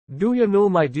Do you know,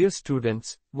 my dear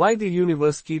students, why the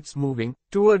universe keeps moving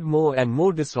toward more and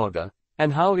more disorder,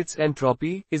 and how its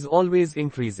entropy is always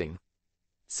increasing?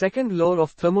 Second law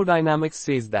of thermodynamics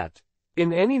says that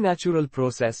in any natural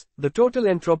process, the total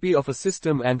entropy of a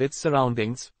system and its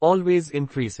surroundings always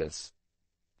increases.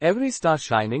 Every star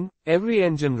shining, every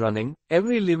engine running,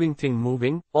 every living thing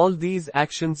moving, all these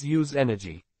actions use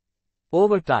energy.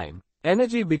 Over time,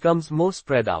 energy becomes more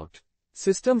spread out.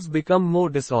 Systems become more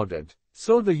disordered.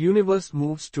 So the universe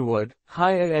moves toward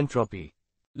higher entropy.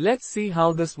 Let's see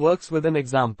how this works with an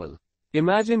example.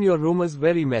 Imagine your room is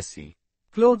very messy.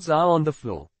 Clothes are on the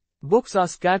floor. Books are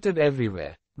scattered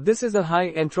everywhere. This is a high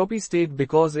entropy state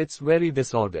because it's very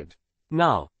disordered.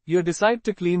 Now, you decide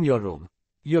to clean your room.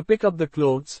 You pick up the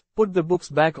clothes, put the books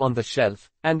back on the shelf,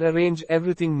 and arrange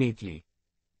everything neatly.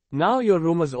 Now your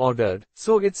room is ordered,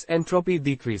 so its entropy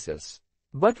decreases.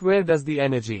 But where does the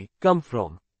energy come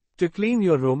from? To clean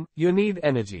your room, you need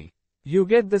energy. You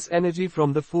get this energy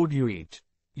from the food you eat.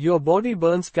 Your body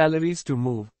burns calories to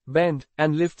move, bend,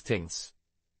 and lift things.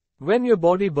 When your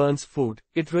body burns food,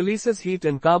 it releases heat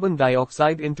and carbon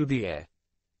dioxide into the air.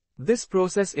 This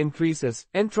process increases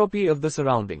entropy of the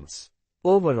surroundings.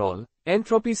 Overall,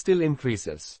 entropy still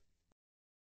increases.